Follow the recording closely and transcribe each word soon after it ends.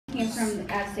from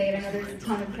out-state. I know there's a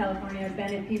ton of California,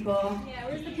 Bennett people. Yeah,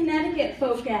 where's the Connecticut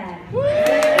folk at? Also,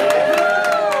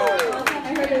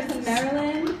 I heard there's some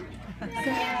Maryland.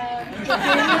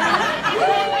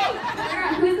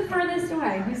 Who's the furthest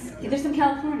away? There's some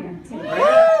California, too.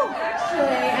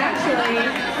 Actually,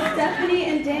 Stephanie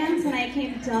and Dan tonight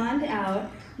came donned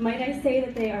out. Might I say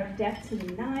that they are decked to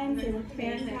the nines. They look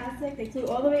fantastic. They flew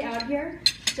all the way out here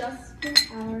just for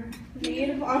our Maid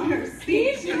of Honor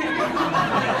speech. Yeah.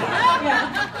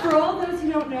 For all those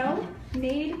who don't know,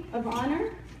 Maid of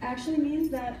Honor actually means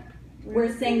that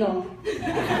we're single. We'll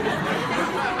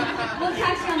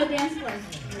catch you on the dance floor.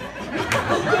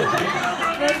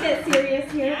 Let's get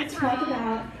serious here. Let's talk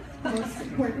about the most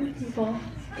important people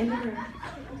in the room.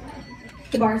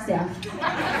 The bar staff.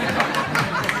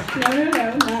 No,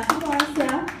 not the bar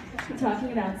staff. We're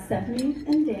talking about Stephanie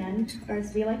and Dan, or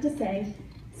as we like to say,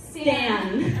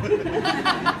 Stan.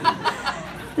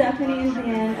 Stephanie and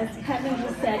Dan, as Kevin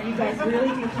just said, you guys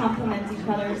really do complement each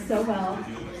other so well.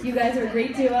 You guys are a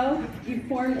great duo. You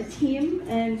formed a team,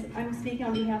 and I'm speaking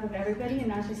on behalf of everybody, and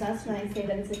not just us when I say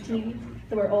that it's a team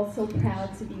that we're all so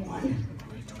proud to be on.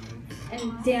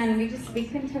 And Dan, we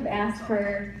couldn't have asked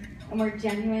for a more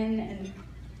genuine and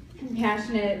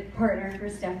compassionate partner for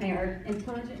Stephanie, our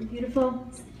intelligent and beautiful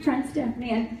friend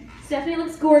Stephanie. And Stephanie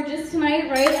looks gorgeous tonight,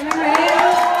 right? Am I right?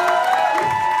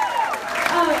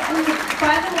 Oh, and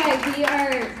by the way, we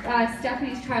are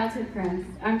Stephanie's childhood friends.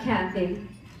 I'm Kathy,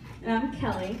 and I'm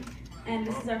Kelly, and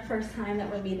this is our first time that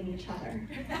we're meeting each other.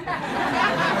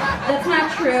 That's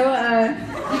not true.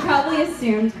 You probably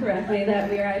assumed correctly that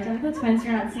we are identical twins.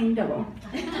 You're not seeing double.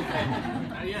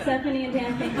 Stephanie and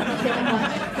Dan, thank you so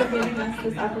much for giving us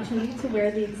this opportunity to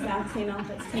wear the exact same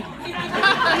outfits tonight.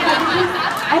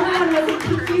 Everyone wasn't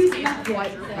confused enough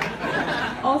yet.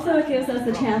 Also, it gives us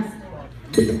a chance.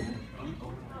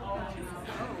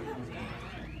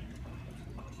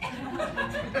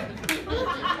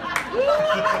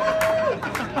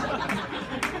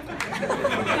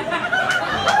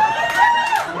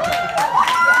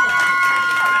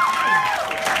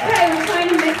 Okay, we're trying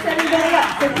to mix everybody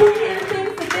up. So who here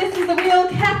thinks that this is the real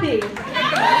Kathy?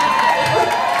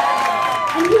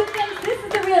 And who thinks this is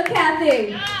the real Kathy?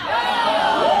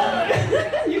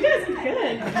 You guys are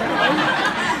good.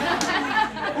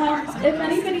 If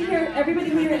anybody here, everybody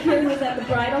here was at the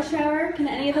bridal shower, can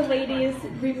any of the ladies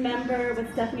remember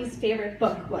what Stephanie's favorite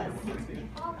book was?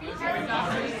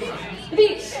 The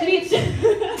Beach.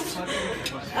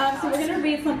 So we're going to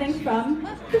read something from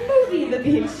the movie The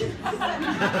Beach.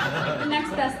 The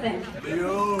next best thing.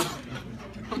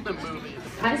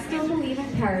 I still believe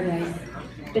in paradise,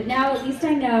 but now at least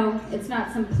I know it's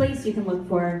not some place you can look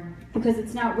for, because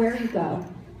it's not where you go.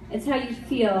 It's how you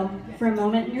feel for a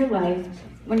moment in your life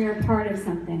when you're a part of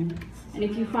something. And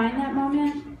if you find that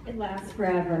moment, it lasts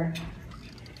forever.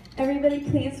 Everybody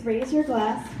please raise your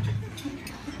glass.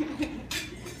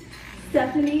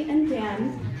 Stephanie and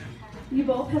Dan, you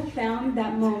both have found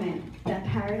that moment, that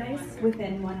paradise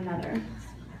within one another.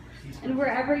 And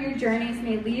wherever your journeys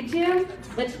may lead you,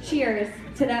 let's cheers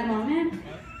to that moment,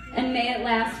 and may it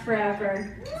last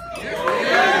forever.